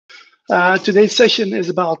Today's session is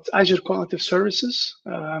about Azure Cognitive Services.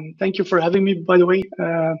 Thank you for having me, by the way,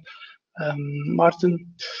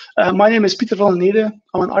 Martin. My name is Pieter Vandenheede.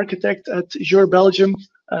 I'm an architect at Zure-Belgium,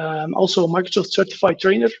 also a Microsoft certified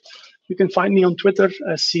trainer. You can find me on Twitter,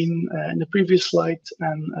 as seen in the previous slide,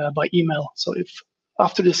 and by email. So if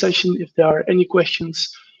after the session, if there are any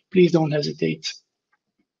questions, please don't hesitate.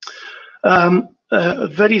 A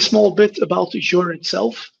very small bit about Azure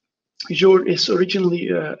itself. Azure is originally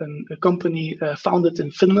a company founded in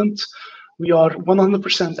Finland. We are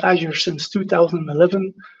 100% Azure since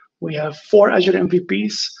 2011. We have 4 Azure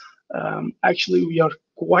MVPs. Actually, we are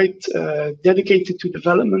quite dedicated to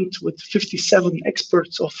development with 57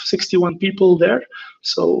 experts of 61 people there.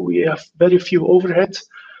 So we have very few overhead.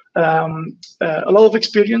 A lot of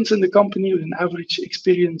experience in the company with an average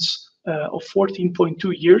experience of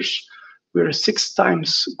 14.2 years. We're a 6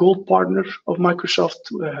 times gold partner of Microsoft.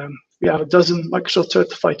 We have a dozen Microsoft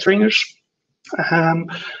certified trainers. And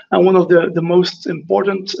one of the most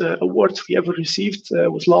important awards we ever received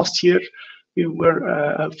was last year. We were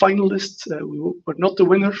a finalist. We were not the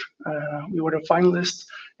winner. We were a finalist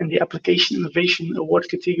in the Application Innovation Award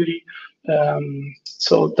category.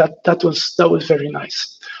 So that was very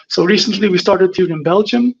nice. So recently we started here in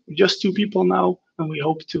Belgium, just 2 people now, and we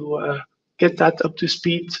hope to get that up to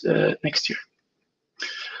speed next year.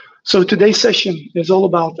 So today's session is all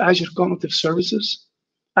about Azure Cognitive Services.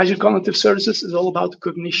 Azure Cognitive Services is all about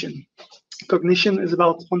cognition. Cognition is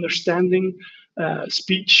about understanding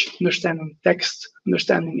speech, understanding text,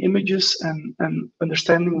 understanding images, and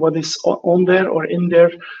understanding what is on there or in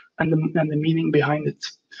there, and the meaning behind it.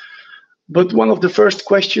 But one of the first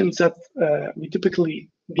questions that we typically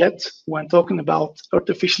get when talking about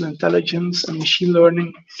artificial intelligence and machine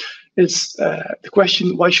learning is the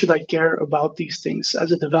question, why should I care about these things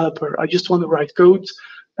as a developer? I just want to write code.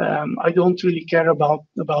 I don't really care about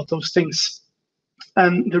those things.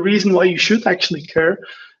 And the reason why you should actually care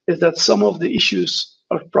is that some of the issues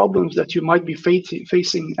or problems that you might be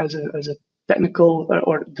facing as a technical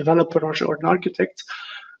or developer or an architect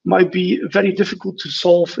might be very difficult to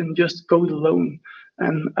solve in just code alone.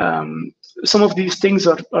 And some of these things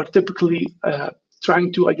are typically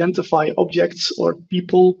trying to identify objects or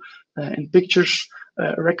people in pictures,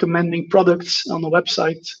 recommending products on the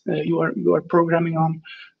website you are programming on,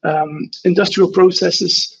 industrial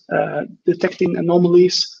processes, detecting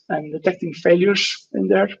anomalies and detecting failures in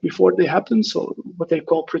there before they happen. So what they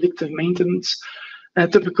call predictive maintenance. A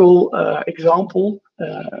typical example,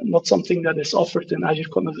 not something that is offered in Azure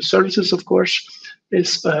Cognitive Services, of course,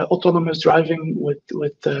 is autonomous driving with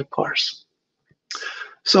cars.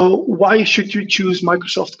 So why should you choose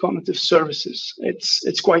Microsoft Cognitive Services?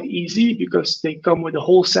 It's quite easy because they come with a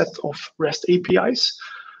whole set of REST APIs.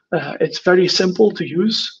 It's very simple to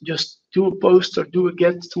use. Just do a post or do a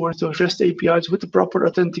get towards those REST APIs with the proper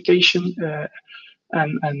authentication,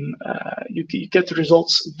 and you get the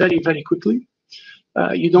results very, very quickly.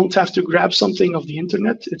 You don't have to grab something off the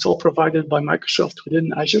internet. It's all provided by Microsoft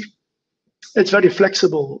within Azure. It's very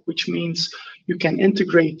flexible, which means you can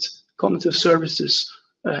integrate cognitive services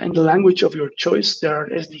in the language of your choice. There are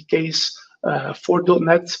SDKs for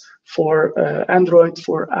 .NET, for Android,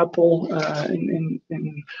 for Apple, in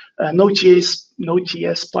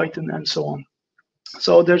Node.js, Python, and so on.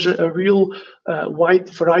 So there's a real wide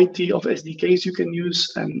variety of SDKs you can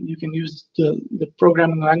use, and you can use the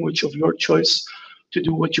programming language of your choice to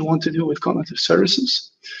do what you want to do with cognitive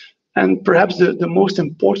services. And perhaps the most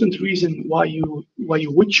important reason why you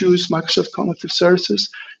would choose Microsoft Cognitive Services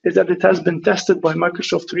is that it has been tested by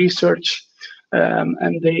Microsoft Research,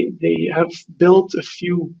 and they have built a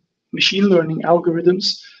few machine learning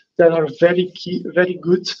algorithms that are very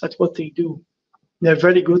good at what they do. They're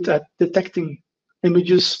very good at detecting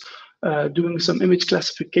images, doing some image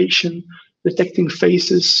classification, detecting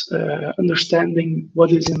faces, understanding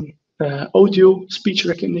what is in audio, speech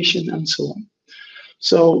recognition, and so on.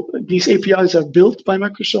 So these APIs are built by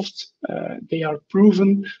Microsoft. They are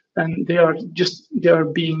proven, and they are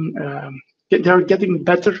getting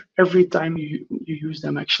better every time you use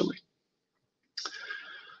them, actually.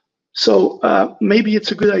 So maybe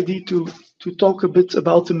it's a good idea to talk a bit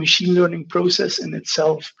about the machine learning process in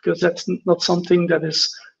itself, because that's not something that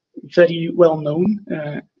is very well known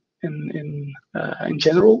in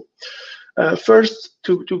general. First,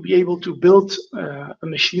 to be able to build a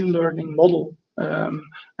machine learning model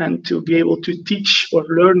and to be able to teach or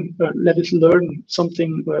learn, let it learn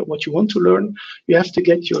something what you want to learn, you have to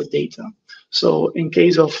get your data. So in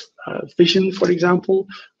case of vision, for example,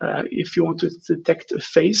 if you want to detect a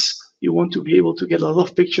face, you want to be able to get a lot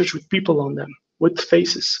of pictures with people on them, with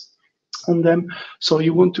faces. on them. So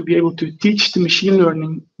you want to be able to teach the machine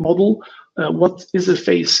learning model what is a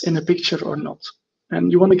face in a picture or not.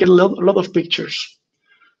 And you want to get a lot of pictures.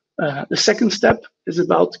 The second step is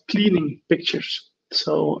about cleaning pictures.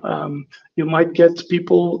 So you might get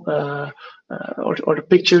people or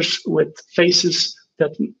pictures with faces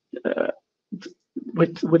that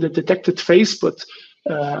with a detected face, but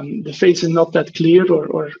the face is not that clear,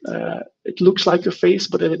 or it looks like a face,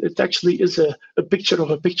 but it actually is a picture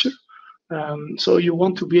of a picture. So you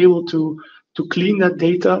want to be able to clean that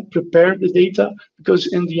data, prepare the data, because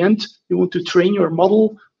in the end, you want to train your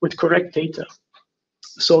model with correct data.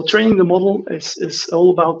 So training the model is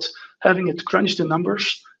all about having it crunch the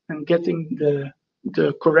numbers and getting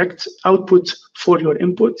the correct output for your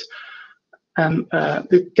input. And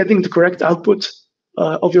getting the correct output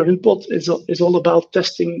of your input is all about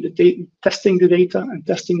testing the data and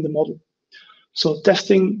testing the model. So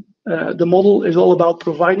testing the model is all about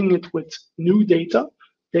providing it with new data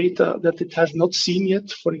that it has not seen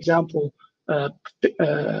yet. For example,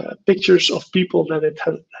 pictures of people that it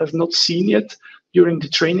has not seen yet during the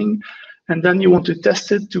training, and then you want to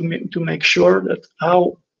test it to make sure that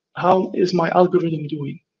how is my algorithm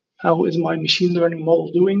doing, how is my machine learning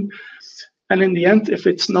model doing, and in the end, if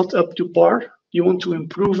it's not up to par, you want to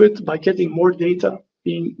improve it by getting more data,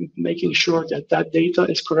 making sure that that data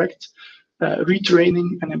is correct,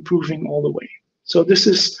 retraining and improving all the way. So this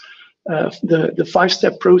is the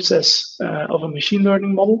 5-step process of a machine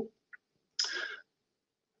learning model.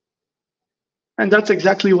 And that's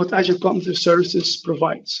exactly what Azure Cognitive Services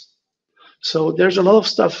provides. So there's a lot of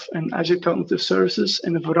stuff in Azure Cognitive Services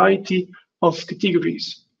in a variety of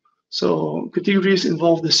categories. So categories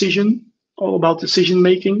involve decision, all about decision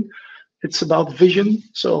making. It's about vision,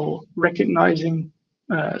 so recognizing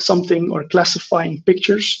something or classifying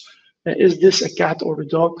pictures. Is this a cat or a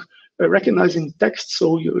dog? Recognizing text,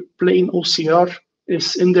 so your plain OCR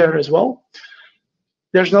is in there as well.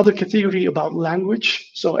 There's another category about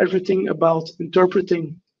language, so everything about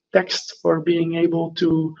interpreting text or being able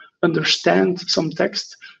to understand some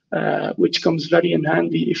text, which comes very in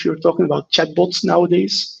handy if you're talking about chatbots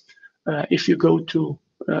nowadays. If you go to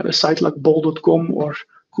a site like bol.com or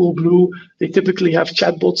Coolblue, they typically have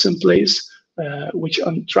chatbots in place, which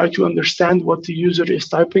try to understand what the user is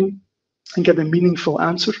typing and get a meaningful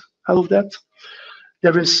answer out of that.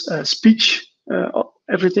 There is speech,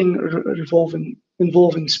 everything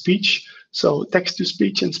involving speech. So text to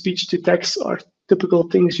speech and speech to text are typical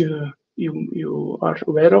things you are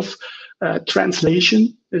aware of.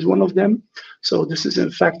 Translation is one of them. So this is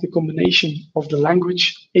in fact a combination of the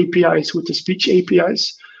language APIs with the speech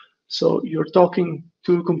APIs. So you're talking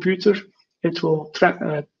to a computer, it will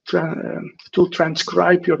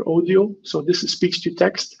transcribe your audio. So this is speech to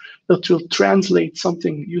text. It will translate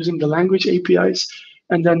something using the language APIs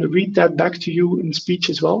and then read that back to you in speech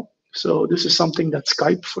as well. So this is something that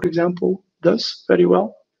Skype, for example, does very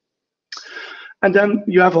well. And then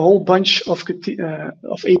you have a whole bunch of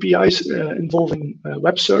APIs involving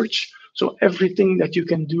web search. So everything that you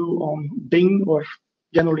can do on Bing or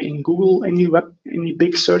generally in Google, any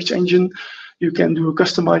big search engine, you can do a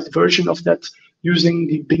customized version of that using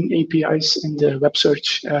the Bing APIs in the web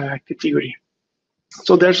search category.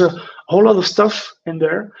 So there's a whole lot of stuff in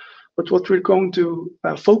there, but what we're going to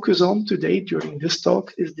focus on today during this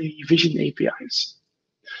talk is the vision APIs.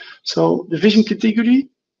 So the vision category,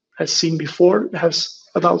 as seen before, has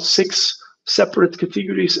about 6 separate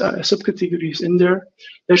categories, subcategories in there.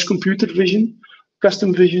 There's computer vision,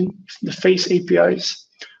 custom vision, the face APIs,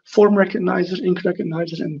 form recognizer, ink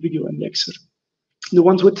recognizer, and video indexer. The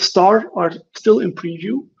ones with the star are still in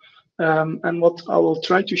preview. And what I will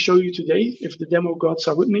try to show you today, if the demo gods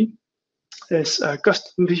are with me, is a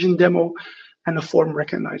custom vision demo and a form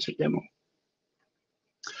recognizer demo.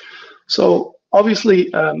 So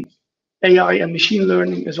obviously, AI and machine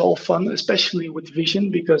learning is all fun, especially with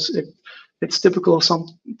vision, because it's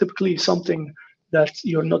typically something that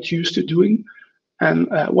you're not used to doing. And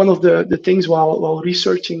one of the things while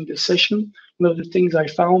researching this session, one of the things I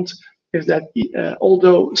found is that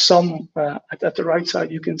although some at the right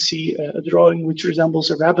side you can see a drawing which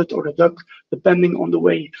resembles a rabbit or a duck, depending on the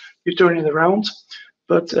way you turn it around,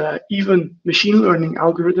 but even machine learning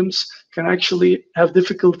algorithms can actually have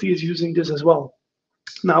difficulties using this as well.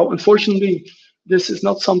 Now, unfortunately, this is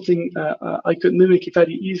not something I could mimic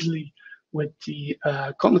very easily with the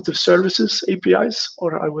Cognitive Services APIs,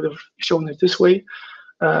 or I would have shown it this way.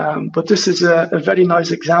 But this is a very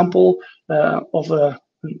nice example of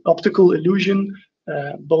an optical illusion.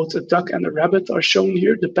 Both a duck and a rabbit are shown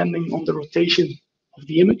here, depending on the rotation of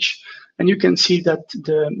the image. And you can see that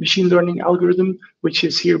the machine learning algorithm, which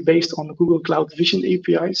is here based on Google Cloud Vision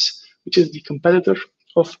APIs, which is the competitor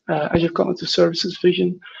of Azure Cognitive Services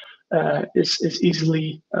Vision, is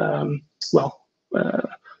easily,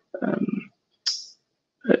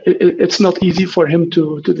 it's not easy for him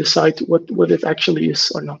to decide what it actually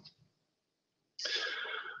is or not.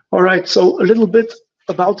 All right, so a little bit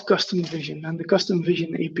about custom vision and the custom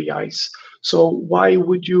vision APIs. So why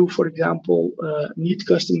would you, for example, need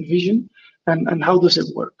custom vision, and how does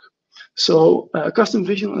it work? So custom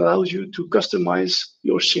vision allows you to customize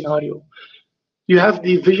your scenario. You have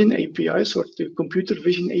the vision APIs, or the computer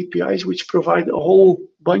vision APIs, which provide a whole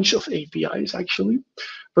bunch of APIs actually,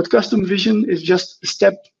 but custom vision is just a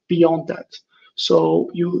step beyond that. So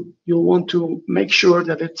you want to make sure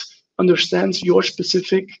that it understands your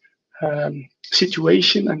specific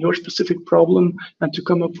situation and your specific problem, and to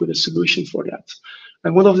come up with a solution for that.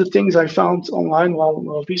 And one of the things I found online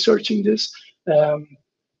while researching this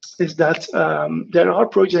is that there are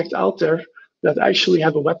projects out there that actually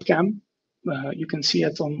have a webcam. You can see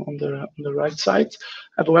it on the right side.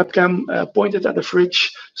 Have a webcam pointed at the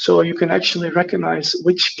fridge, so you can actually recognize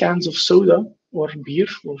which cans of soda or beer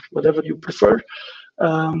or whatever you prefer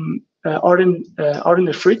are in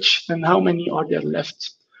the fridge, and how many are there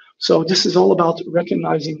left. So this is all about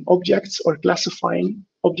recognizing objects or classifying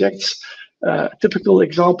objects. Typical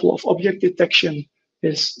example of object detection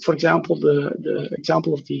is, for example, the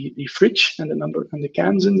example of the fridge and the number and the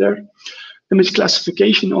cans in there. Image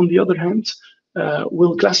classification, on the other hand,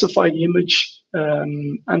 will classify the image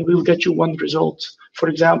and will get you one result. For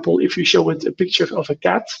example, if you show it a picture of a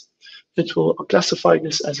cat, it will classify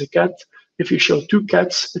this as a cat. If you show two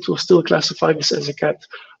cats, it will still classify this as a cat,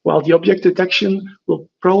 while the object detection will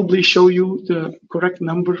probably show you the correct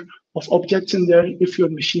number of objects in there if your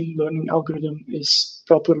machine learning algorithm is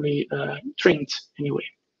properly trained anyway.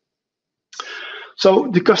 So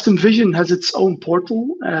the custom vision has its own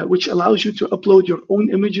portal, which allows you to upload your own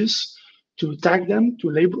images, to tag them, to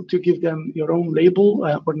label, to give them your own label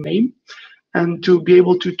or name, and to be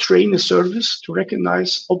able to train a service to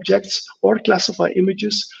recognize objects or classify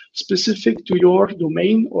images specific to your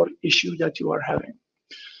domain or issue that you are having.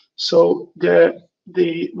 So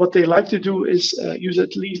what they like to do is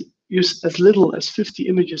use as little as 50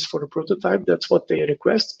 images for a prototype. That's what they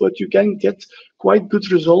request, but you can get quite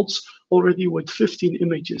good results already with 15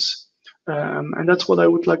 images. And that's what I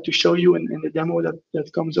would like to show you in the demo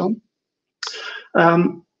that comes on.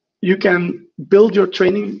 You can build your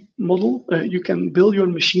training model. You can build your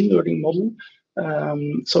machine learning model.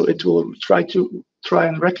 So it will try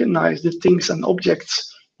and recognize the things and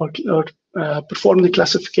objects or perform the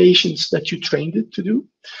classifications that you trained it to do.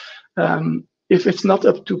 If it's not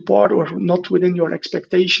up to par or not within your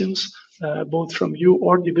expectations, both from you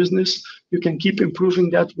or the business, you can keep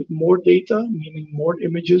improving that with more data, meaning more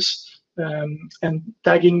images, and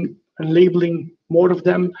tagging and labeling more of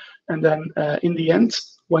them. And then in the end,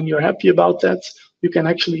 when you're happy about that, you can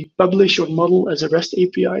actually publish your model as a REST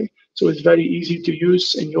API. So it's very easy to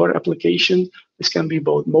use in your application. This can be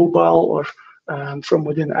both mobile or from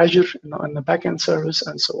within Azure and the backend service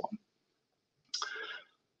and so on.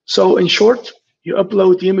 So in short, you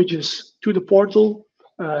upload the images to the portal,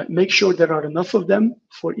 make sure there are enough of them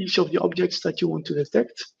for each of the objects that you want to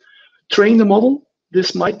detect. Train the model.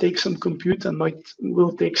 This might take some compute and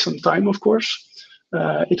will take some time, of course.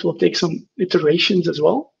 It will take some iterations as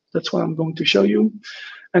well. That's what I'm going to show you.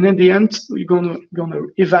 And in the end, we're going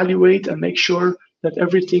to evaluate and make sure that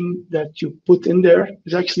everything that you put in there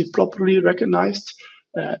is actually properly recognized.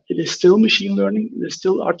 It is still machine learning. It is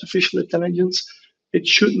still artificial intelligence. It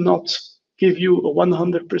should not give you a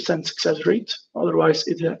 100% success rate. Otherwise,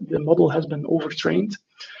 the model has been overtrained.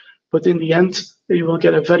 But in the end, you will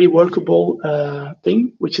get a very workable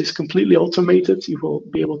thing, which is completely automated. You will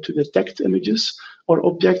be able to detect images or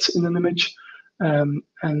objects in an image and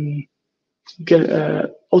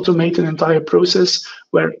automate an entire process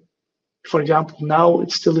where, for example, now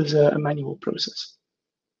it still is a manual process.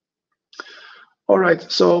 All right,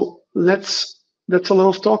 so that's a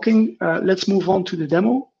lot of talking. Let's move on to the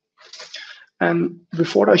demo. And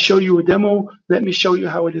before I show you a demo, let me show you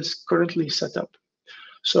how it is currently set up.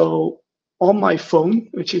 So on my phone,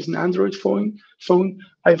 which is an Android phone,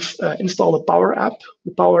 I've installed a Power App.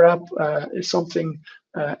 The Power App is something,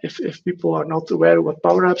 if people are not aware what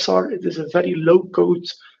Power Apps are, it is a very low-code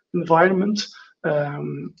environment.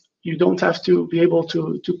 You don't have to be able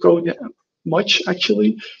to code much,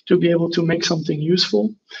 actually, to be able to make something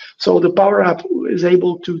useful. So the Power App is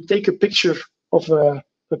able to take a picture of a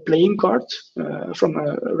playing card from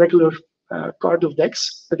a regular card of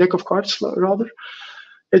decks, a deck of cards, rather.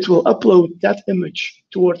 It will upload that image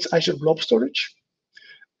towards Azure Blob Storage.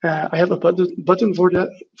 I have a button for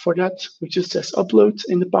that, which just says upload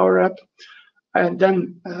in the Power App. And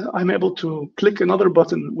then I'm able to click another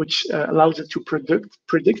button, which allows it to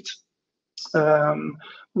predict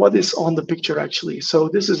what is on the picture actually. So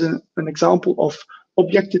this is an example of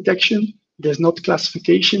object detection. There's not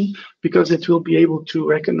classification because it will be able to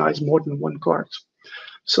recognize more than one card.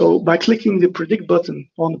 So by clicking the predict button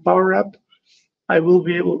on the Power App, I will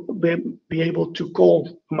be able to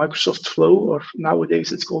call Microsoft Flow, or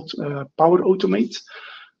nowadays it's called Power Automate.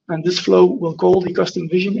 And this flow will call the Custom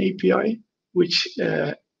Vision API, which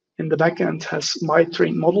in the backend has my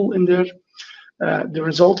trained model in there. The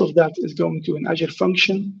result of that is going to an Azure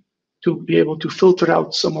function to be able to filter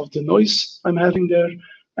out some of the noise I'm having there.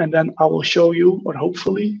 And then I will show you, or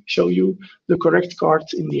hopefully show you, the correct card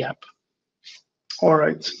in the app. All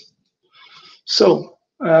right. So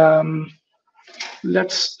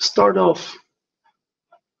let's start off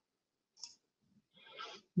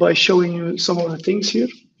by showing you some of the things here.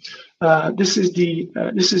 This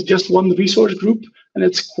is just one resource group, and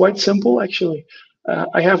it's quite simple actually.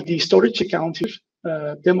 I have the storage account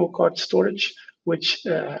here, demo card storage, which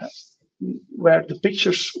where the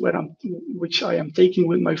pictures which I am taking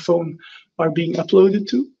with my phone are being uploaded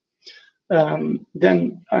to.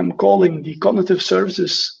 Then I'm calling the Cognitive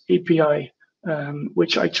Services API,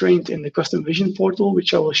 which I trained in the Custom Vision portal,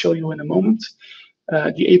 which I will show you in a moment.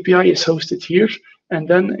 The API is hosted here, and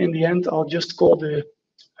then in the end, I'll just call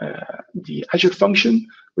the Azure function,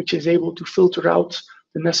 which is able to filter out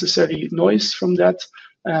the necessary noise from that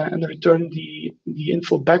and return the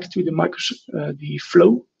info back to the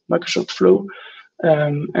Microsoft Flow,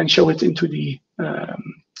 and show it into the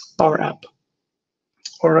Power App.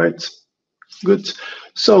 All right. Good.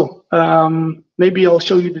 So maybe I'll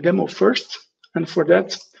show you the demo first. And for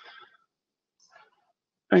that,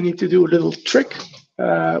 I need to do a little trick,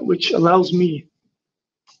 which allows me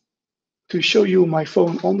to show you my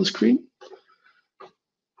phone on the screen.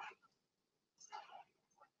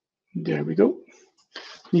 There we go.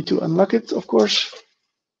 Need to unlock it, of course.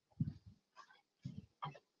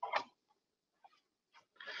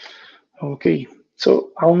 Okay,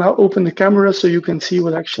 so I'll now open the camera so you can see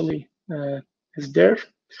what actually is there.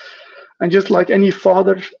 And just like any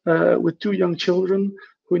father with 2 young children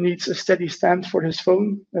who needs a steady stand for his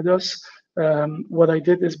phone, what I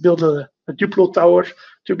did is build a Duplo tower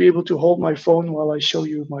to be able to hold my phone while I show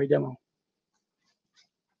you my demo.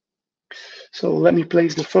 So let me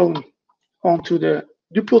place the phone onto the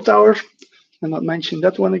Duplo tower and not mention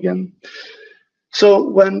that one again. So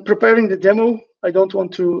when preparing the demo, I don't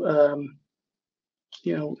want to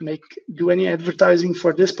do any advertising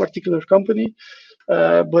for this particular company,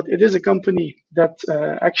 but it is a company that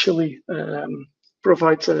actually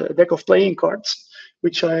provides a deck of playing cards,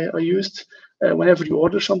 which I used whenever you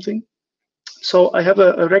order something. So I have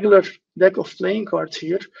a regular deck of playing cards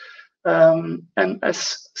here, and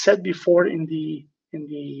as said before in the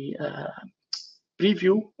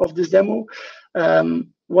preview of this demo,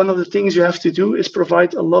 one of the things you have to do is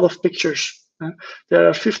provide a lot of pictures. There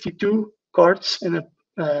are 52 cards in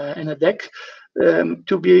a deck.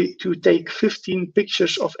 To take 15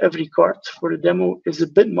 pictures of every card for the demo is a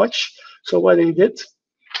bit much. So what I did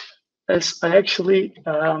is I actually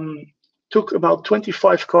took about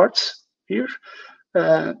 25 cards here,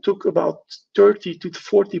 took about 30 to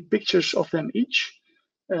 40 pictures of them each,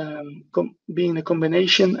 being a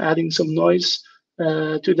combination, adding some noise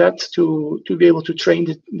to that to be able to train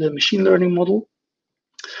the machine learning model.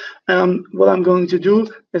 What I'm going to do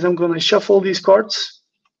is I'm going to shuffle these cards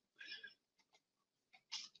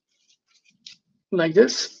like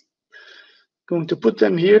this. Going to put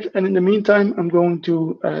them here, and in the meantime, I'm going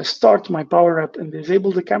to start my Power App and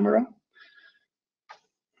disable the camera.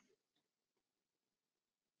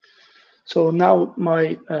 So now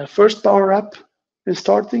my first Power App is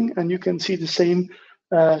starting, and you can see the same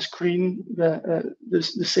screen, the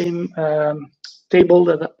same table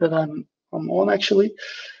that I'm on actually.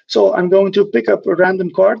 So I'm going to pick up a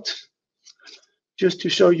random card just to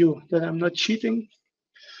show you that I'm not cheating.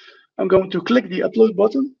 I'm going to click the upload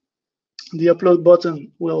button. The upload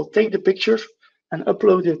button will take the picture and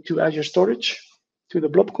upload it to Azure Storage, to the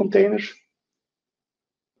blob container.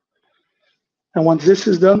 And once this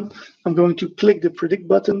is done, I'm going to click the predict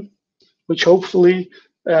button, which hopefully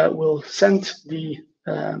will send the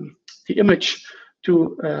image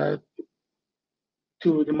to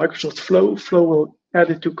the Microsoft Flow. Flow will add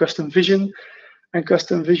it to Custom Vision, and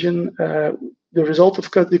Custom Vision, the result of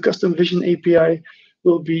the Custom Vision API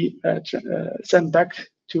will be sent back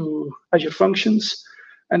to Azure Functions,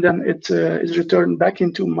 and then it is returned back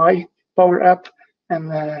into my Power App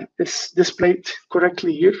and is displayed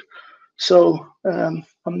correctly here. So I'm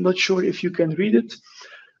not sure if you can read it.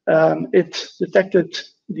 It detected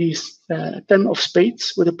these 10 of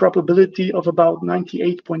spades with a probability of about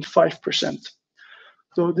 98.5%.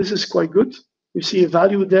 So this is quite good. You see a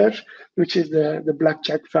value there, which is the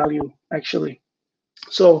blackjack value, actually.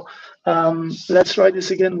 So let's try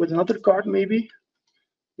this again with another card, maybe.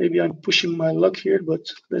 Maybe I'm pushing my luck here, but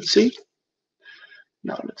let's see.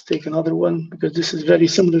 Now let's take another one, because this is very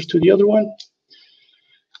similar to the other one.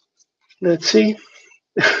 Let's see.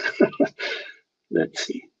 Let's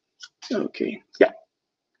see. Okay, yeah.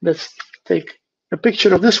 Let's take a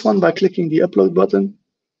picture of this one by clicking the upload button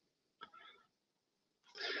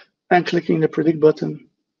and clicking the predict button.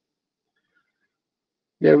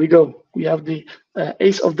 There we go. We have the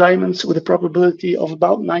ace of diamonds with a probability of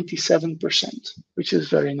about 97%, which is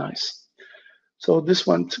very nice. So this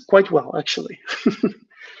went quite well, actually.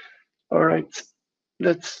 All right,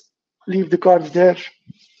 let's leave the cards there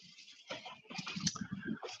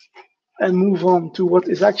and move on to what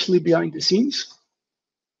is actually behind the scenes.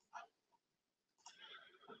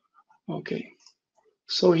 Okay,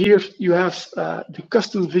 so here you have the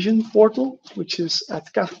custom vision portal, which is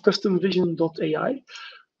at customvision.ai,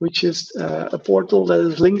 which is a portal that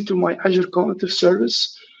is linked to my Azure Cognitive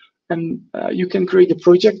Service. And you can create a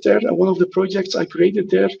project there. And one of the projects I created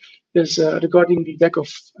there is regarding the deck of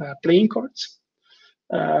playing cards.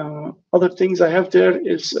 Other things I have there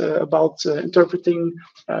is about interpreting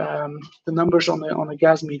the numbers on a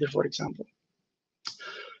gas meter, for example.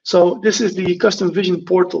 So this is the custom vision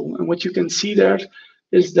portal. And what you can see there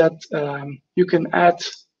is that you can add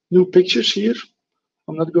new pictures here.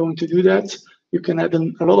 I'm not going to do that. You can add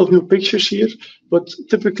a lot of new pictures here, but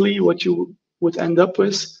typically what you would end up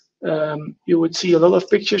with, you would see a lot of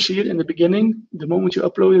pictures here in the beginning, the moment you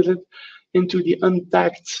uploaded it into the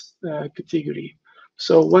untagged category.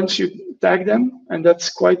 So once you tag them, and that's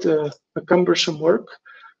quite a cumbersome work,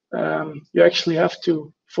 you actually have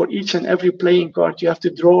to, for each and every playing card, you have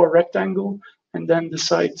to draw a rectangle and then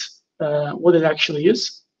decide what it actually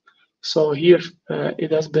is. So here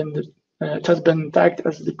it has been tagged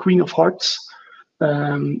as the Queen of Hearts,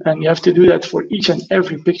 and you have to do that for each and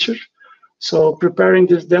every picture. So preparing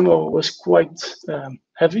this demo was quite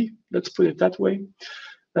heavy, let's put it that way.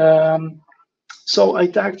 So I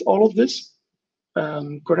tagged all of this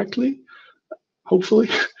correctly, hopefully,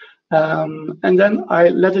 and then I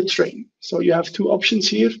let it train. So you have two options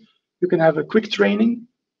here. You can have a quick training,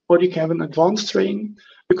 or you can have an advanced training.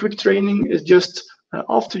 The quick training is just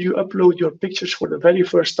after you upload your pictures for the very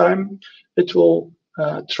first time, it will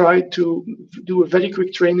try to do a very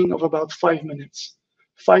quick training of about 5 minutes.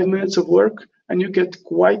 5 minutes of work, and you get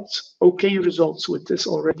quite okay results with this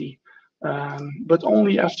already. But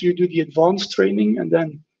only after you do the advanced training, and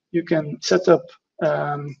then you can set up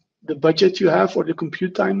the budget you have or the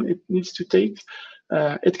compute time it needs to take.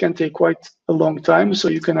 It can take quite a long time, so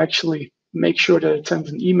you can actually make sure that it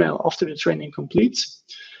sends an email after the training completes.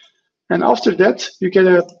 And after that, you get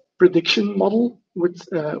a prediction model with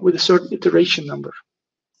a certain iteration number.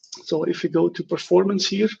 So if you go to performance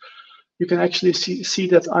here, you can actually see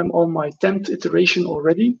that I'm on my 10th iteration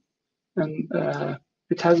already. And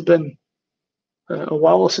it has been a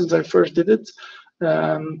while since I first did it.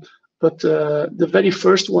 But the very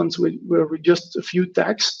first ones were with just a few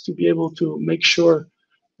tags to be able to make sure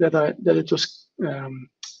that it was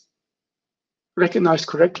recognized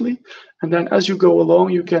correctly. And then as you go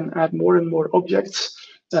along, you can add more and more objects.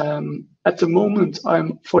 At the moment,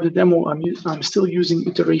 for the demo, I'm still using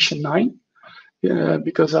iteration 9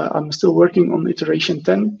 because I'm still working on iteration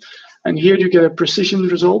 10. And here you get a precision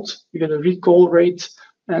result, you get a recall rate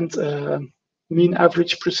and mean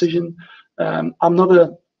average precision. I'm not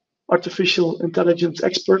an artificial intelligence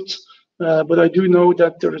expert, but I do know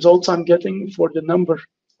that the results I'm getting for the number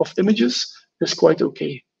of images is quite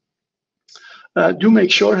okay. Do make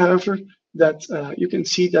sure, however, that you can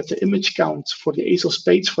see that the image count for the ace of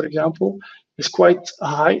spades, for example, is quite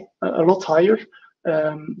high, a lot higher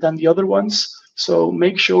than the other ones. So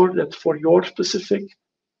make sure that for your specific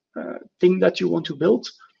thing that you want to build,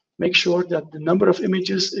 make sure that the number of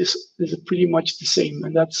images is pretty much the same.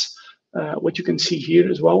 And that's what you can see here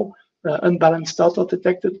as well. Unbalanced data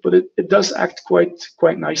detected, but it does act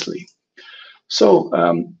quite nicely. So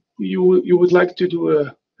you would like to do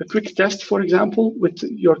a quick test, for example, with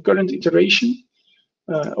your current iteration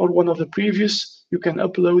or one of the previous. You can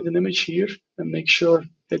upload an image here and make sure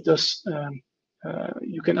it does.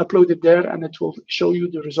 You can upload it there, and it will show you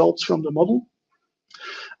the results from the model.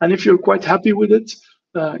 And if you're quite happy with it,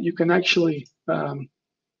 you can actually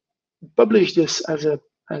publish this as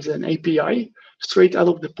an API straight out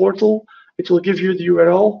of the portal. It will give you the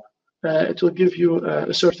URL it will give you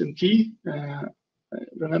a certain key.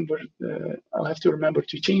 Remember, I'll have to remember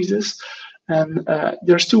to change this. And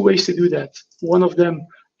there's two ways to do that. One of them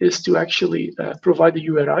is to actually provide a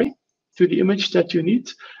URI to the image that you need.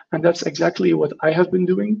 And that's exactly what I have been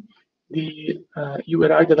doing. The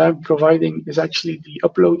URI that I'm providing is actually the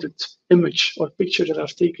uploaded image or picture that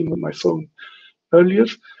I've taken with my phone earlier.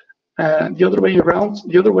 The other way around,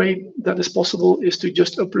 the other way that is possible is to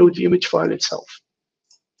just upload the image file itself.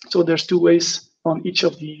 So there's two ways on each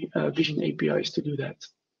of the Vision APIs to do that.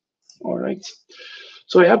 All right.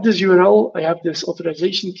 So I have this URL, I have this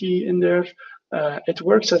authorization key in there. It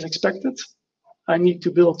works as expected. I need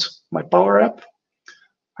to build my Power App.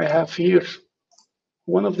 I have here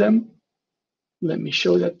one of them. Let me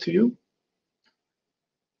show that to you.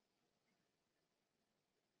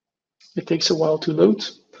 It takes a while to load.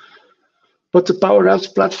 But the Power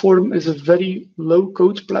Apps platform is a very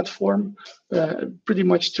low-code platform, pretty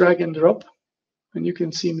much drag and drop. And you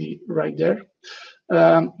can see me right there.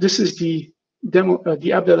 This is the demo,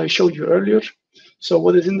 the app that I showed you earlier. So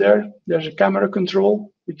what is in there? There's a camera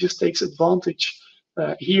control. It just takes advantage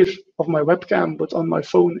here of my webcam, but on my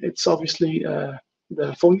phone, it's obviously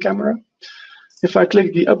the phone camera. If I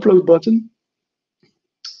click the upload button,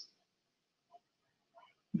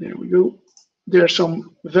 there we go. There's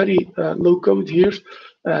some very low code here.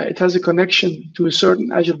 It has a connection to a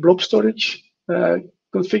certain Azure Blob Storage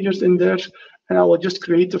configured in there. And I will just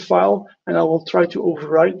create a file and I will try to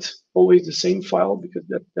overwrite always the same file because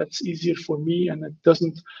that's easier for me and it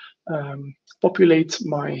doesn't populate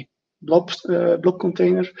my blob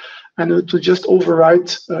container. And it will just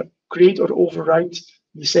overwrite, create or overwrite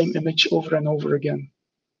the same image over and over again.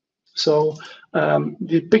 So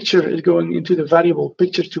the picture is going into the variable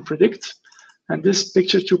picture to predict. And this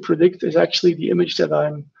picture to predict is actually the image that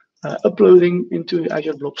I'm uploading into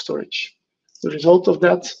Azure Blob Storage. The result of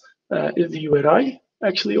that is the URI,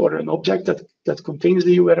 actually, or an object that contains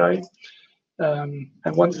the URI.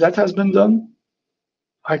 And once that has been done,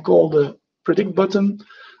 I call the predict button.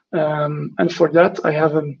 And for that, I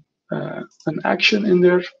have an action in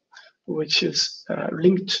there, which is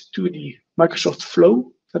linked to the Microsoft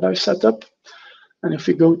Flow that I've set up. And if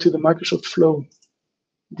we go to the Microsoft Flow,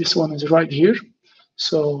 this one is right here.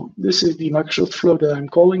 So this is the Microsoft Flow that I'm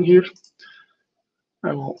calling here.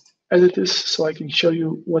 I will edit this so I can show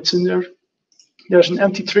you what's in there. There's an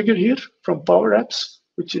empty trigger here from Power Apps,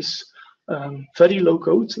 which is very low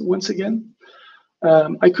code once again.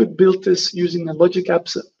 I could build this using a Logic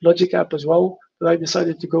app as well, but I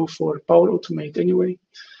decided to go for Power Automate anyway.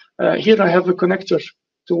 Here I have a connector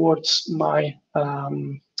towards my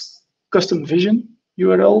custom vision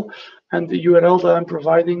URL, and the URL that I'm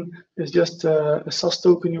providing is just a SAS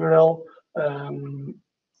token URL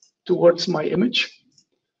towards my image.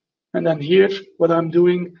 And then here, what I'm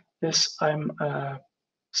doing is I'm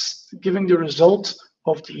giving the result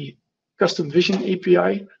of the custom vision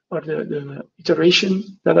API or the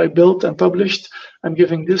iteration that I built and published. I'm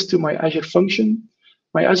giving this to my Azure function.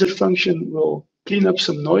 My Azure function will clean up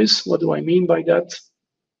some noise. What do I mean by that?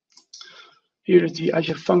 Here is the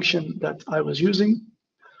Azure function that I was using.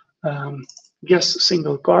 Guess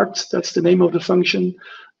single card, that's the name of the function.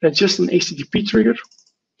 It's just an HTTP trigger.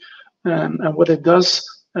 And what it does,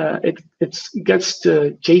 it gets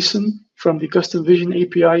the JSON from the custom vision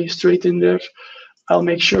API straight in there. I'll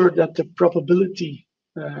make sure that the probability,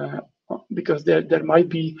 because there might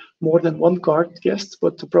be more than one card guessed,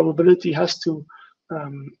 but the probability has to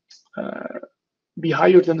be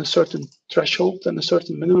higher than a certain threshold, than a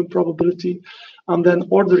certain minimum probability. I'm then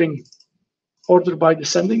order by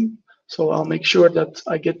descending. So I'll make sure that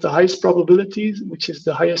I get the highest probability, which is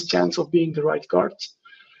the highest chance of being the right card.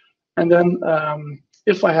 And then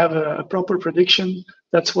if I have a proper prediction,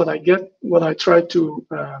 that's what I get, what I try to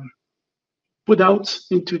put out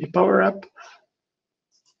into the Power App,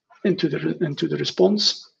 into the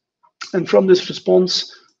response. And from this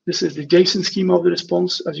response, this is the JSON schema of the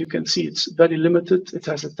response. As you can see, it's very limited. It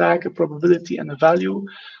has a tag, a probability, and a value.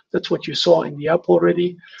 That's what you saw in the app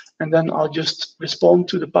already. And then I'll just respond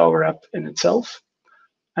to the Power App in itself.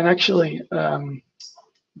 And actually,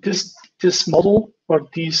 this model or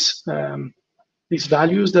these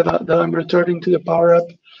values that I'm returning to the Power App,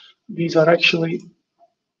 these are actually,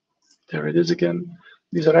 there it is again.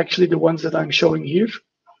 These are actually the ones that I'm showing here.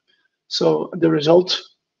 So the result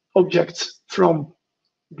object from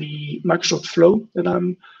the Microsoft Flow that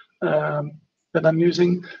I'm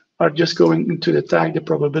using are just going into the tag, the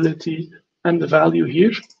probability, and the value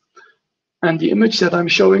here. And the image that I'm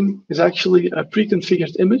showing is actually a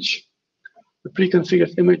pre-configured image. The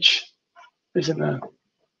pre-configured image is in a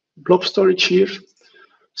blob storage here.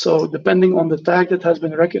 So depending on the tag that has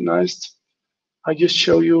been recognized, I just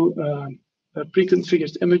show you a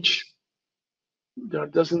pre-configured image. There are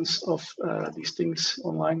dozens of these things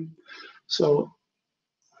online. So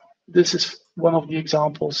this is one of the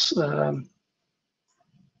examples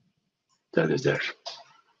that is there.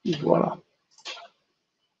 Voila.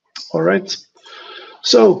 All right.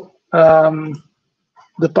 So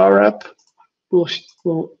the Power App will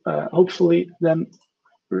hopefully then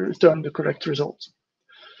return the correct result.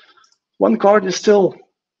 One card is still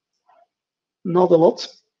not a lot.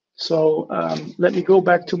 So let me go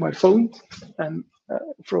back to my phone, and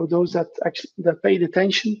for those that paid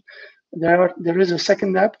attention, there is a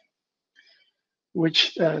second app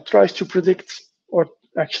which tries to predict, or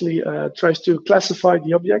actually tries to classify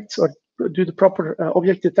the objects, or do the proper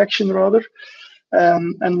object detection rather.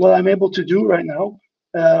 And what I'm able to do right now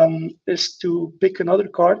is to pick another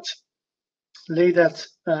card, lay that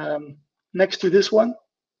next to this one.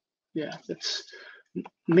 Yeah, let's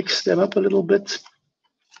mix them up a little bit.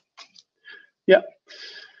 Yeah,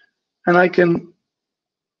 and I can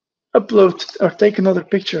upload or take another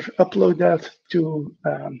picture, upload that to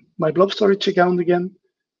my blob storage account again,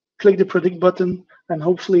 click the predict button, and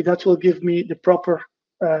hopefully that will give me the proper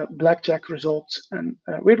blackjack result. And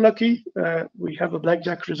we're lucky, we have a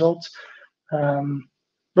blackjack result,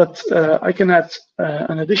 but I can add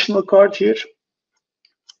an additional card here,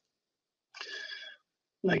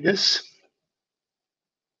 like this.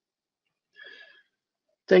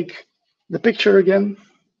 Take the picture again,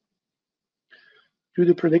 do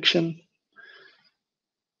the prediction.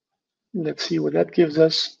 Let's see what that gives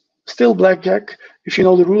us. Still blackjack. If you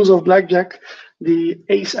know the rules of blackjack, the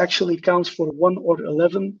ace actually counts for 1 or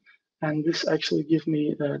 11, and this actually gives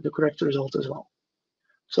me the correct result as well.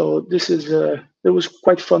 So this is it was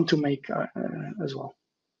quite fun to make as well.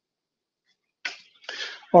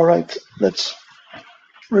 All right, let's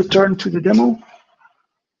return to the demo.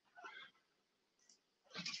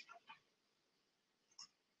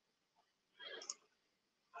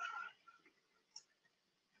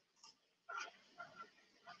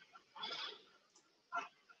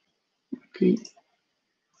 Okay,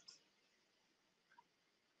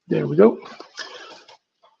 there we go.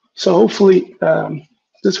 So hopefully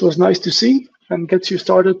this was nice to see and gets you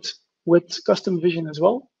started with custom vision as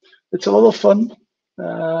well. It's a lot of fun.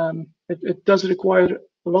 It does require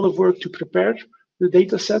a lot of work to prepare the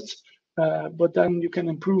data set, but then you can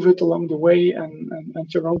improve it along the way and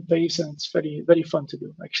at your own pace, and it's very, very fun to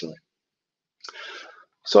do actually.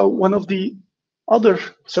 So one of the other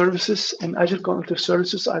services in Azure Cognitive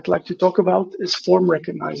Services I'd like to talk about is Form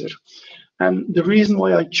Recognizer. And the reason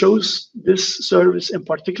why I chose this service in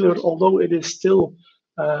particular, although it is still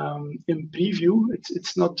in preview,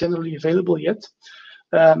 it's not generally available yet,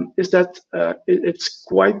 is that it's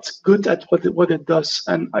quite good at what it does.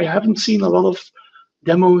 And I haven't seen a lot of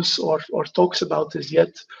demos or talks about this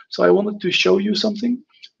yet. So I wanted to show you something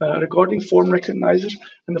regarding Form Recognizer.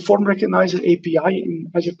 And the Form Recognizer API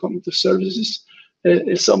in Azure Cognitive Services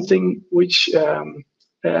is something which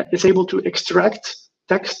is able to extract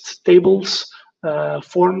text, tables,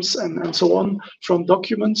 forms, and so on from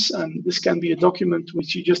documents. And this can be a document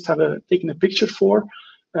which you just have taken a picture for,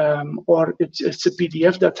 or it's a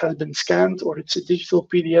PDF that has been scanned, or it's a digital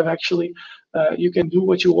PDF actually. You can do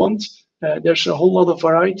what you want. There's a whole lot of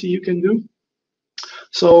variety you can do.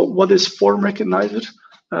 So what is Form Recognizer?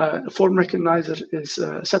 Form Recognizer is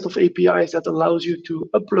a set of APIs that allows you to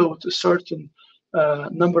upload a certain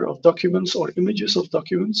number of documents or images of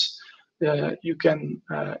documents. You can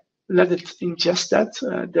let it ingest that.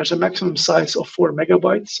 There's a maximum size of 4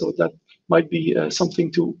 megabytes, so that might be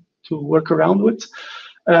something to work around with.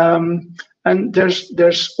 And there's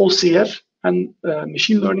OCR and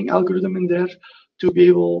machine learning algorithm in there to be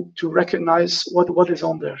able to recognize what is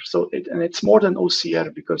on there. So it's more than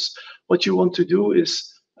OCR, because what you want to do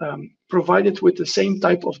is provide it with the same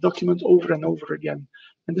type of document over and over again.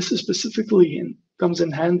 And this is specifically comes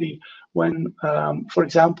in handy when, for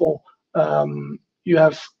example, you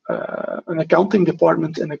have an accounting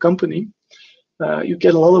department in a company. You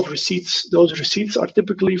get a lot of receipts. Those receipts are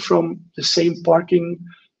typically from the same parking,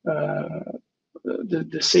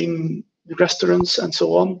 the same restaurants, and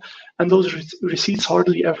so on. And those receipts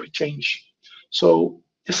hardly ever change. So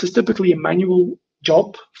this is typically a manual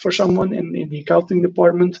job for someone in the accounting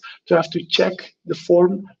department to have to check the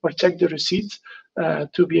form or check the receipt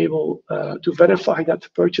to be able to verify that the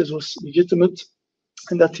purchase was legitimate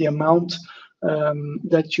and that the amount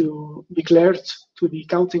that you declared to the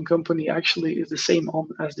accounting company actually is the same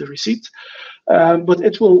as the receipt. But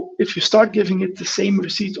it will, if you start giving it the same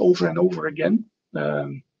receipt over and over again,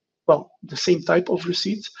 well, the same type of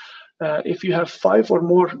receipt, if you have 5 or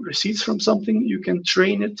more receipts from something, you can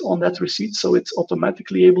train it on that receipt, so it's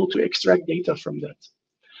automatically able to extract data from that.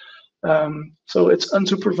 So it's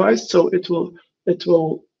unsupervised, so it will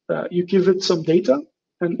you give it some data,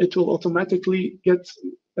 and it will automatically get,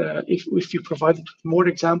 if you provide it with more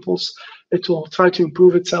examples, it will try to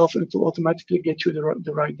improve itself, and it will automatically get you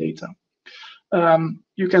the right data.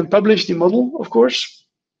 You can publish the model, of course,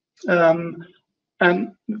 and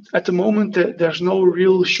at the moment there's no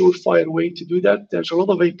real surefire way to do that. There's a lot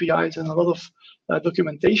of APIs and a lot of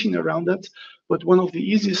documentation around that, but one of the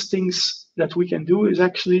easiest things that we can do is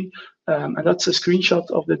actually, and that's a screenshot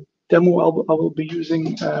of the demo I will be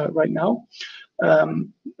using right now.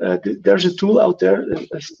 There's a tool out there,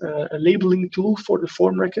 a labeling tool for the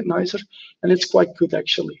form recognizer, and it's quite good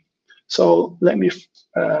actually. So let me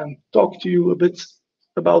talk to you a bit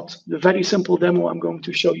about the very simple demo I'm going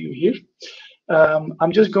to show you here.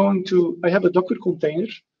 I'm just going to, I have a Docker container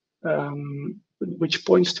which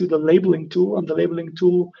points to the labeling tool, and the labeling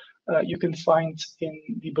tool you can find in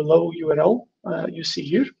the below URL you see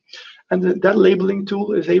here. And that labeling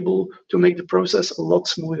tool is able to make the process a lot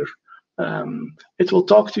smoother. It will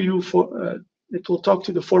talk to you it will talk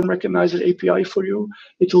to the form recognizer API for you.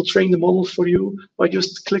 It will train the model for you by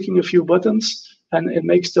just clicking a few buttons, and it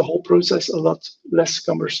makes the whole process a lot less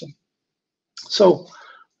cumbersome. So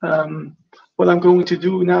what I'm going to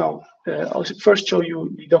do now, I'll first show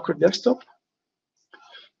you the Docker desktop.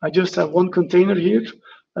 I just have one container here,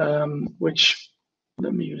 which,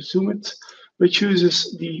 let me zoom it, which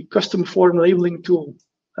uses the custom form labeling tool,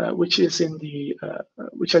 which is in the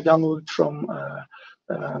which I downloaded from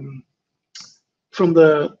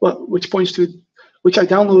the, well, which I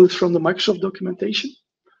downloaded from the Microsoft documentation.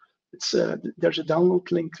 It's there's a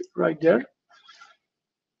download link right there,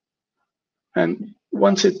 and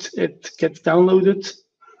once it gets downloaded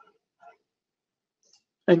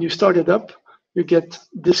and you start it up, you get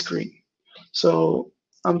this screen. So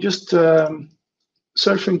I'm just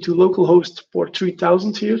surfing to localhost port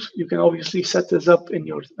 3000 here. You can obviously set this up in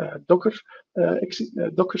your Docker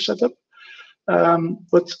setup,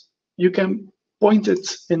 but you can point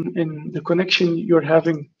it in the connection you're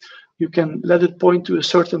having. You can let it point to a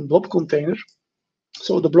certain blob container.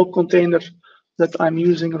 So the blob container that I'm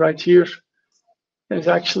using right here is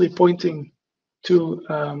actually pointing to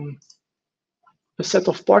a set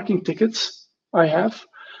of parking tickets I have.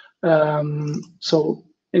 So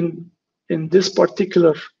in this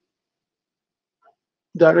particular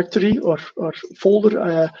directory or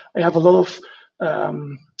folder, I have a lot of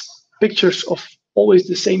pictures of always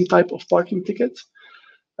the same type of parking ticket.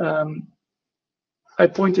 I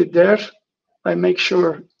point it there. I make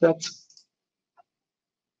sure that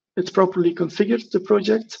it's properly configured, the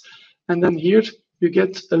project, and then here you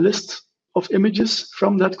get a list of images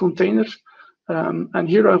from that container. And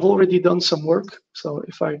here I've already done some work. So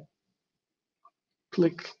if I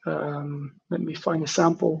click, let me find a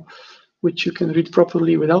sample which you can read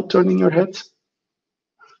properly without turning your head.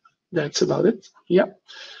 That's about it. Yeah.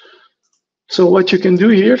 So what you can do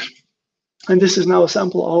here, and this is now a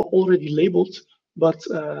sample already labeled, but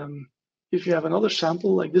if you have another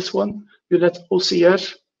sample like this one, you let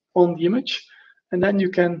OCR on the image, and then you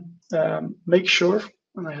can make sure,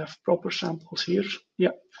 and I have proper samples here.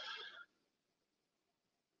 Yeah.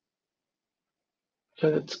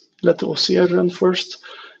 Let the OCR run first.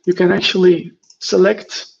 You can actually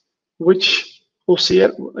select which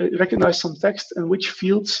OCR, recognize some text, and which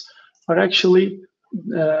fields are actually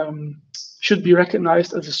should be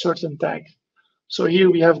recognized as a certain tag. So here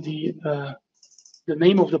we have the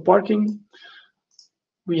name of the parking.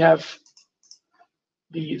 We have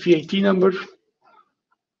the VAT number,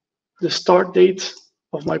 the start date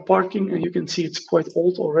of my parking, and you can see it's quite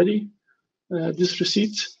old already, this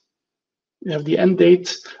receipt. You have the end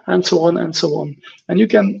date, and so on and so on. And you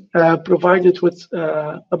can provide it with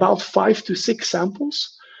about 5 to 6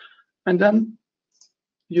 samples. And then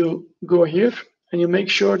you go here and you make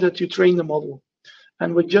sure that you train the model.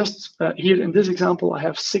 And with just here in this example, I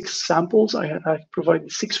have 6 samples. I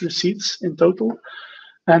provided 6 receipts in total.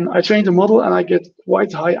 And I trained the model and I get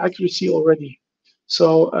quite high accuracy already.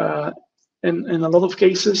 So in a lot of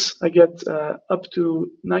cases, I get up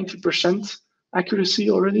to 90% accuracy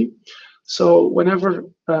already. So whenever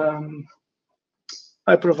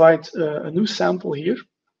I provide a new sample here,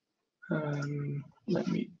 let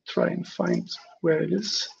me try and find where it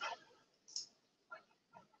is.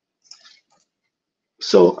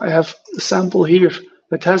 So I have a sample here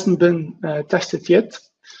that hasn't been tested yet,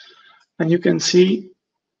 and you can see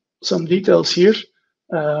some details here.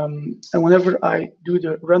 And whenever I do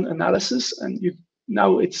the run analysis, and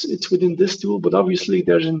now it's within this tool, but obviously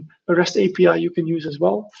there's a REST API you can use as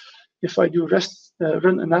well. if I do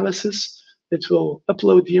run analysis, it will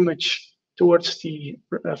upload the image towards the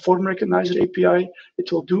form recognizer API.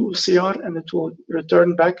 It will do OCR, and it will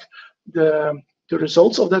return back the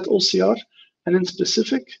results of that OCR. And in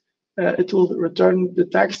specific, it will return the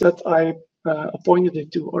tags that I appointed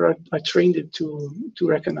it to, or I trained it to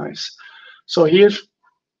recognize. So here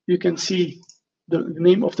you can see the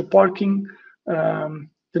name of the parking, then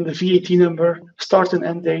the VAT number, start and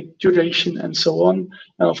end date, duration, and so on.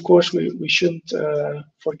 And of course, we shouldn't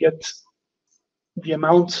forget the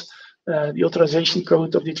amount, the authorization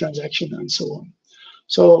code of the transaction, and so on.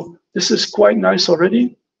 So this is quite nice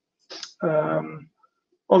already.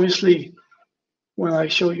 Obviously, when I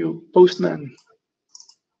show you Postman,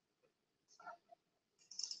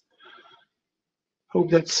 hope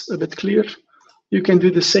that's a bit clear. You can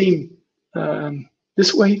do the same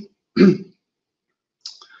this way.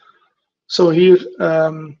 So here,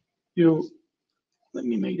 let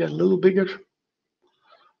me make that a little bigger.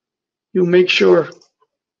 You make sure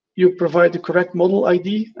you provide the correct model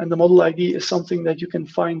ID, and the model ID is something that you can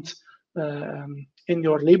find in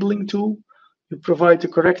your labeling tool. You provide the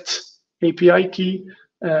correct API key,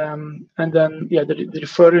 and then the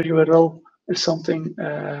referrer URL is something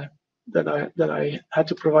that I had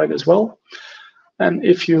to provide as well. And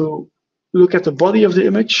if you look at the body of the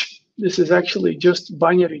image, this is actually just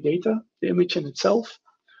binary data, the image in itself.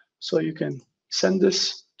 So you can send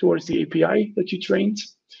this towards the API that you trained.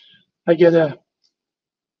 I get a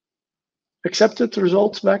accepted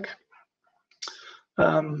results back.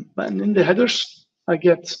 And in the headers, I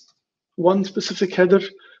get one specific header,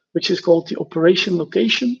 which is called the operation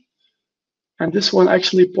location. And this one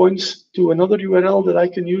actually points to another URL that I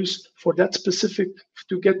can use for that specific,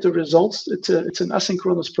 to get the results. It's an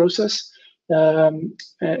asynchronous process in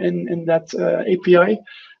that API.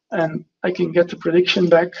 And I can get the prediction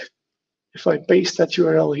back if I paste that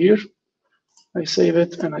URL here. I save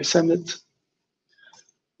it and I send it.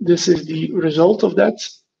 This is the result of that.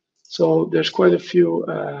 So there's quite a few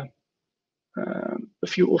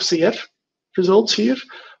OCR results here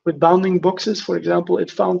with bounding boxes. For example,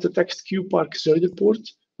 it found the text Q Park Zuiderpoort,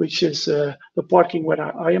 which is the parking where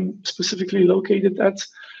I am specifically located at.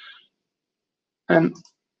 And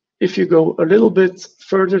if you go a little bit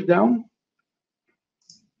further down,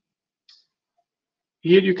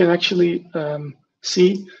 here you can actually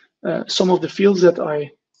see some of the fields that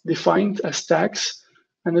I defined as tags,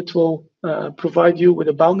 and it will provide you with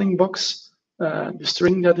a bounding box, the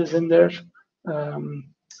string that is in there.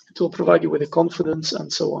 It will provide you with a confidence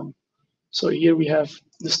and so on. So here we have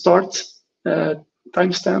the start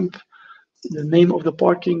timestamp, the name of the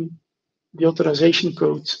parking, the authorization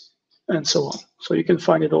code, and so on. So you can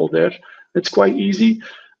find it all there. It's quite easy.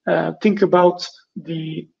 Think about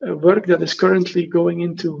the work that is currently going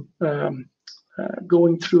into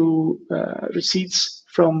going through receipts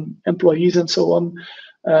from employees and so on.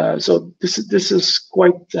 So this is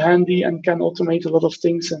quite handy and can automate a lot of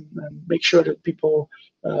things and make sure that people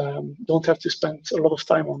don't have to spend a lot of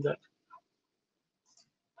time on that.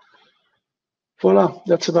 Voila,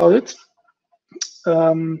 that's about it.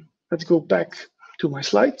 Let's go back to my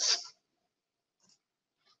slides.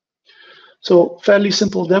 So fairly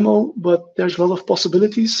simple demo, but there's a lot of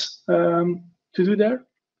possibilities to do there.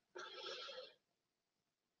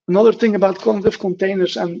 Another thing about cognitive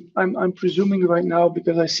containers, and I'm presuming right now,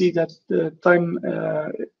 because I see that the time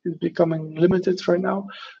is becoming limited right now,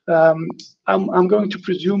 I'm going to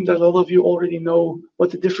presume that a lot of you already know what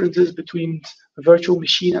the difference is between a virtual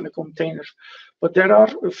machine and a container. But there are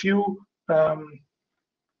a few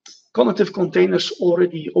cognitive containers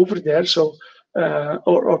already over there, so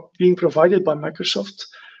or being provided by Microsoft.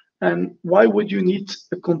 And why would you need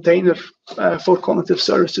a container for cognitive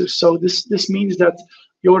services? So this means that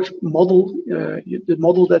your model, the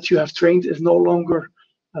model that you have trained, is no longer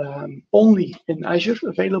only in Azure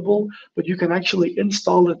available, but you can actually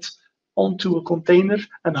install it onto a container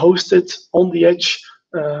and host it on the edge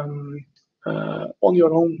on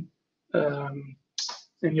your own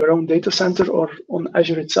in your own data center or on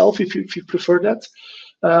Azure itself, if you prefer that.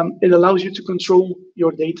 It allows you to control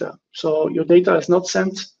your data. So your data is not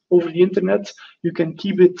sent over the internet. You can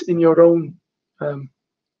keep it in your own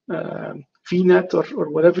VNet or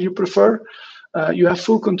whatever you prefer. You have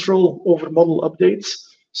full control over model updates.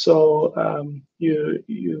 So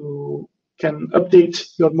you can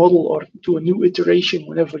update your model or do a new iteration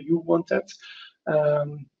whenever you want that,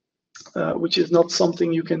 which is not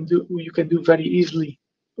something you can do very easily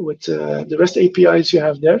with the REST APIs you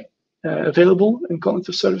have there available in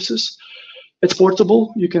cognitive services. It's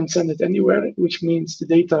portable. You can send it anywhere, which means the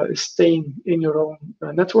data is staying in your own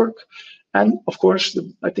network. And of course,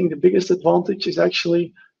 I think the biggest advantage is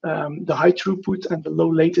actually the high throughput and the low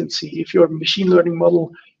latency. If your machine learning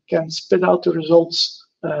model can spit out the results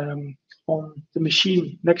on the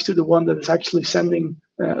machine next to the one that is actually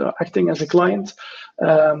acting as a client,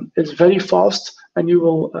 it's very fast, and you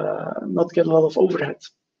will not get a lot of overhead.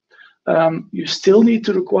 You still need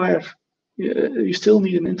an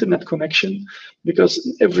internet connection,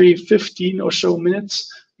 because every 15 or so minutes,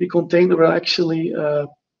 the container will actually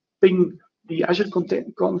ping the Azure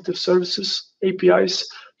Cognitive Services APIs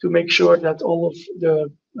to make sure that all of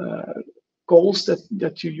the calls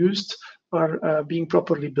that you used are being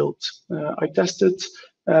properly built. I tested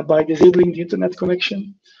by disabling the internet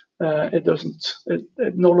connection. It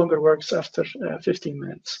no longer works after 15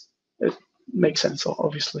 minutes. It makes sense,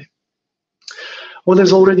 obviously. What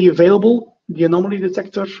is already available: the anomaly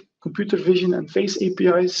detector, computer vision and face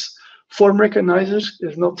APIs. Form recognizer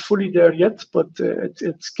is not fully there yet, but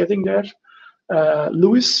it's getting there.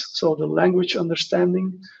 LUIS, so the language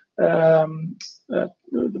understanding,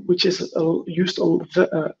 which is used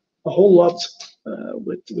a whole lot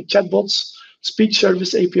with chatbots, speech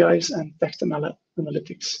service APIs, and text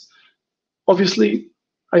analytics. Obviously,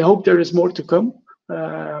 I hope there is more to come.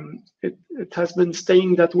 It has been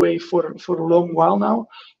staying that way for a long while now,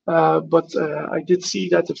 but I did see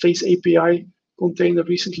that the face API container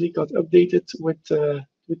recently got updated with the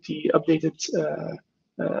updated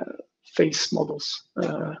face models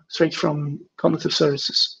straight from Cognitive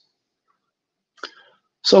Services.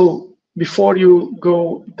 So before you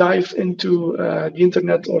go dive into the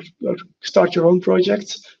internet or start your own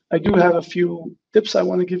project, I do have a few tips I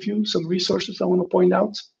want to give you, some resources I want to point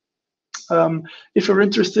out. If you're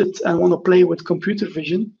interested and want to play with computer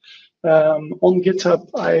vision, on GitHub,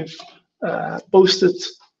 I've posted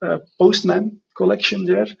a Postman collection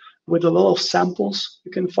there with a lot of samples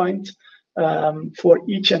you can find for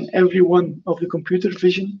each and every one of the computer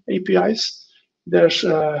vision APIs. There's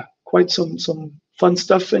quite some fun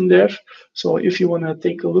stuff in there. So if you want to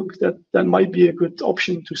take a look, that might be a good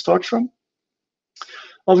option to start from.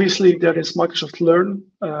 Obviously, there is Microsoft Learn.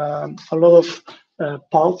 A lot of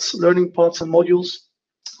learning paths and modules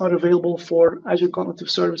are available for Azure Cognitive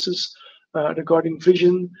Services regarding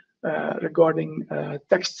vision, regarding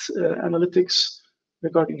text analytics,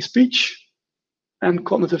 regarding speech. And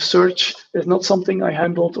cognitive search is not something I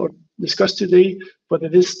handled or discussed today, but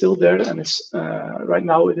it is still there, and it's right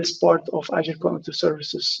now it is part of Azure Cognitive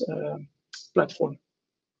Services platform.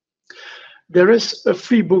 There is a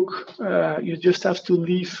free book. You just have to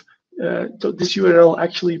leave. This URL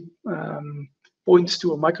actually points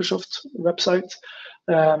to a Microsoft website,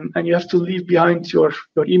 and you have to leave behind your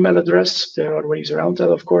email address. There are ways around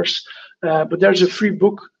that, of course, but there's a free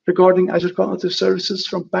book regarding Azure Cognitive Services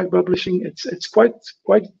from Pack Publishing. It's quite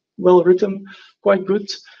well written, quite good,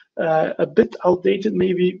 a bit outdated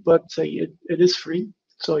maybe, but it is free,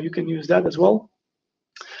 so you can use that as well.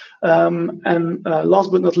 And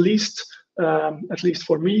last but not least, at least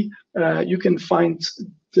for me, you can find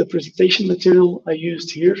the presentation material I used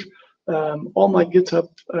here on my GitHub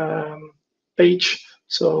page,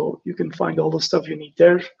 so you can find all the stuff you need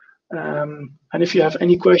there. And if you have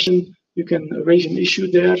any question, you can raise an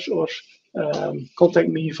issue there or contact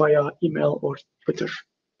me via email or Twitter.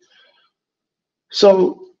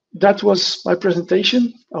 So that was my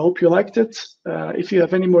presentation. I hope you liked it. If you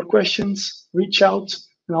have any more questions, reach out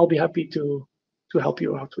and I'll be happy to help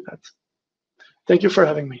you out with that. Thank you for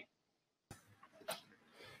having me.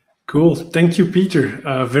 Cool. Thank you, Pieter.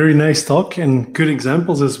 Very nice talk and good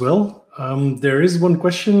examples as well. There is one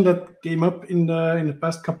question that came up in the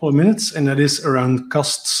past couple of minutes, and that is around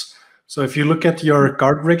costs. So if you look at your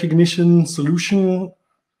card recognition solution,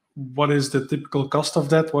 what is the typical cost of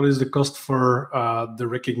that? What is the cost for the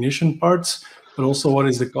recognition parts, but also what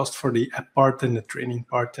is the cost for the app part and the training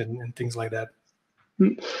part and things like that?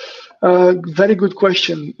 Very good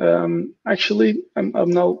question. Actually,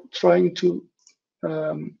 I'm now trying to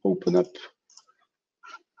open up.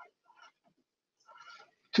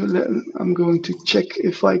 I'm going to check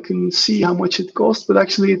if I can see how much it costs, but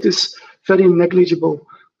actually it is very negligible.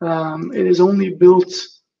 It is only built.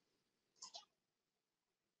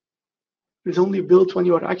 It's only built when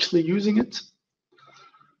you are actually using it.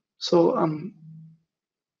 So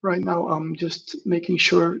right now I'm just making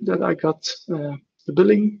sure that I got the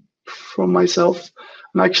billing from myself.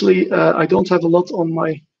 And actually, I don't have a lot on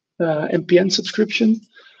my MPN subscription,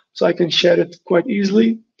 so I can share it quite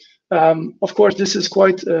easily. Of course, this is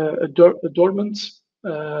quite a dormant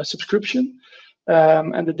subscription,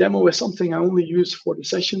 and the demo is something I only use for the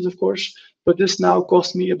sessions, of course. But this now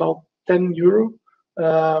cost me about €10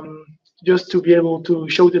 just to be able to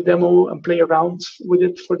show the demo and play around with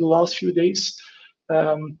it for the last few days.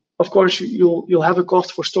 Of course, you'll have a cost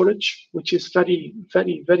for storage, which is very,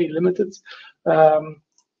 very, very limited.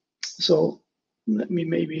 So let me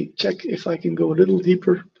maybe check if I can go a little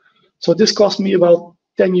deeper. So this cost me about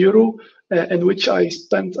 €10, in which I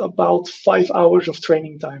spent about 5 hours of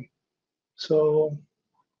training time. So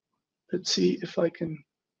let's see if I can,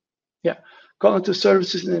 yeah, cognitive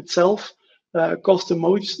services in itself cost the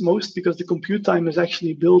most because the compute time is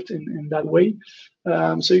actually built in that way.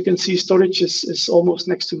 So you can see storage is almost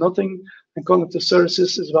next to nothing, and cognitive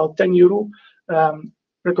services is about €10.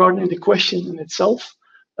 Regarding the question in itself,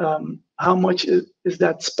 how much is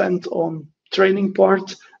that spent on training part,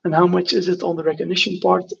 and how much is it on the recognition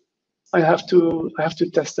part? I have to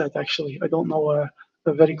test that actually. I don't know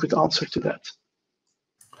a very good answer to that.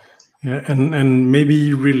 Yeah, and maybe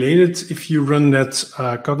related, if you run that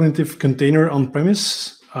cognitive container on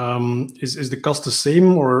premise, is the cost the same,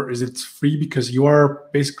 or is it free because you are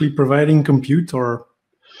basically providing compute? Or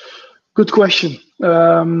good question.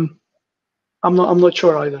 I'm not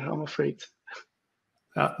sure either, I'm afraid.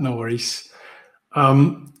 No worries.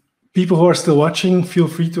 People who are still watching, feel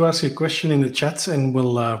free to ask a question in the chat, and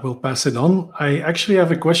we'll pass it on. I actually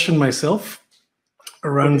have a question myself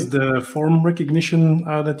around the form recognition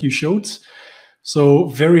that you showed. So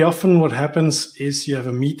very often what happens is you have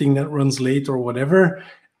a meeting that runs late or whatever,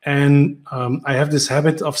 and I have this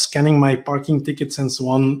habit of scanning my parking tickets and so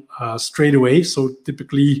on straight away. So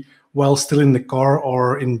typically while still in the car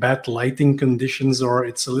or in bad lighting conditions, or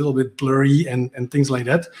it's a little bit blurry and things like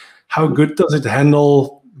that. How good does it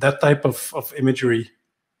handle that type of imagery?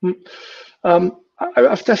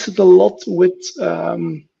 I've tested a lot with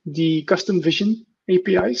the custom vision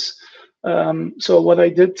APIs. So what I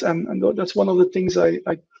did, and that's one of the things I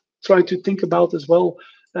try to think about as well,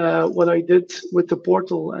 what I did with the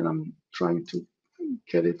portal, and I'm trying to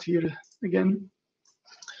get it here again.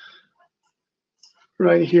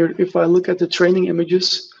 Right here, if I look at the training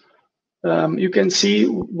images, you can see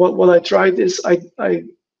what I tried is I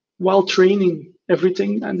while training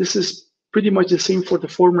everything, and this is pretty much the same for the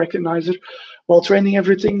form recognizer, while training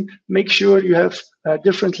everything, make sure you have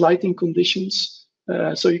different lighting conditions.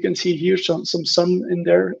 So you can see here some sun in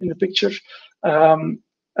there in the picture.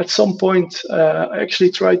 At some point, I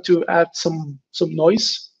actually tried to add some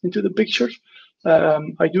noise into the picture.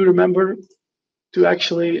 I do remember to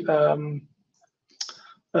actually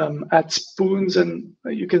add spoons, and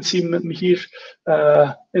you can see me here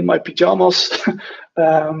in my pajamas.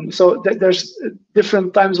 So there's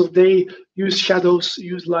different times of day, use shadows,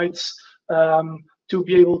 use lights to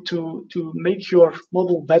be able to make your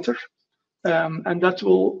model better. And that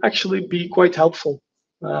will actually be quite helpful.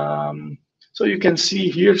 So you can see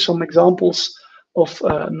here some examples of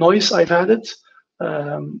noise I've added.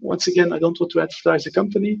 Once again, I don't want to advertise the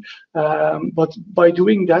company, but by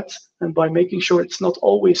doing that and by making sure it's not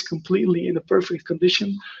always completely in a perfect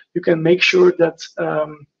condition, you can make sure that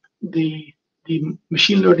the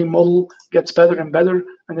machine learning model gets better and better,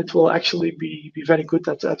 and it will actually be very good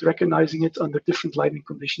at recognizing it under different lighting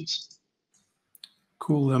conditions.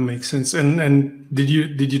 Cool, that makes sense. And did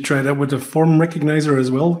you try that with a form recognizer as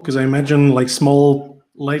well? Because I imagine like small,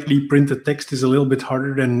 lightly printed text is a little bit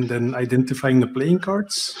harder than identifying the playing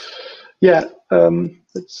cards. Yeah,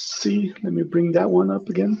 let's see. Let me bring that one up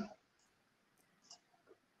again.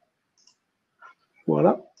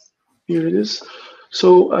 Voila, here it is.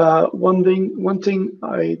 So one thing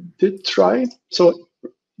I did try. So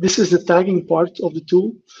this is the tagging part of the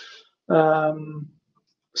tool.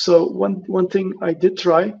 So one thing I did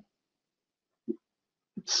try.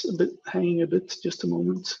 It's a bit hanging a bit. Just a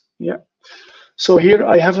moment. Yeah. So here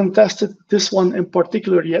I haven't tested this one in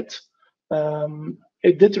particular yet.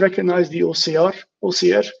 It did recognize the OCR,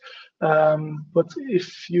 but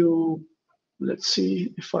if you, let's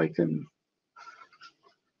see if I can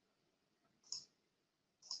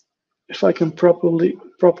properly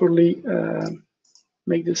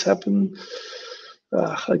make this happen.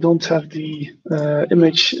 I don't have the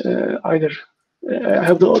image either.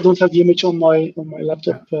 I don't have the image on my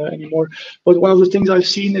laptop anymore. But one of the things I've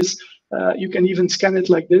seen is you can even scan it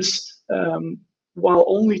like this while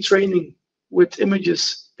only training with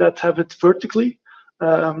images that have it vertically.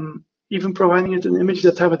 Even providing it an image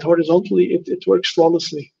that have it horizontally, it works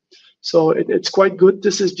flawlessly. So it's quite good.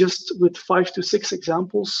 This is just with 5 to 6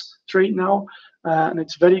 examples trained now, and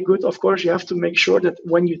it's very good. Of course, you have to make sure that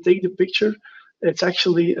when you take the picture, it's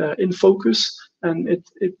actually in focus, and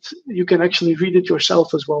you can actually read it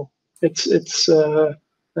yourself as well. It's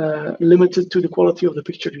limited to the quality of the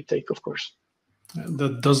picture you take, of course.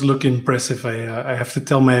 That does look impressive. I have to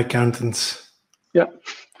tell my accountants. Yeah.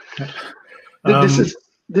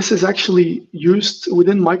 This is actually used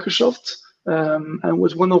within Microsoft. and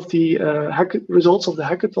was one of the results of the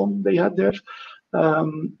hackathon they had there.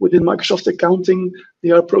 Within Microsoft Accounting,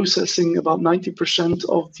 they are processing about 90%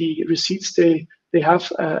 of the receipts they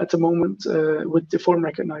have at the moment with the form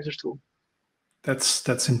recognizer tool.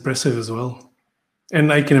 That's impressive as well.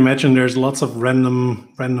 And I can imagine there's lots of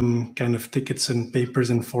random kind of tickets and papers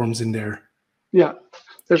and forms in there. Yeah,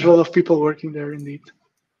 there's a lot of people working there indeed.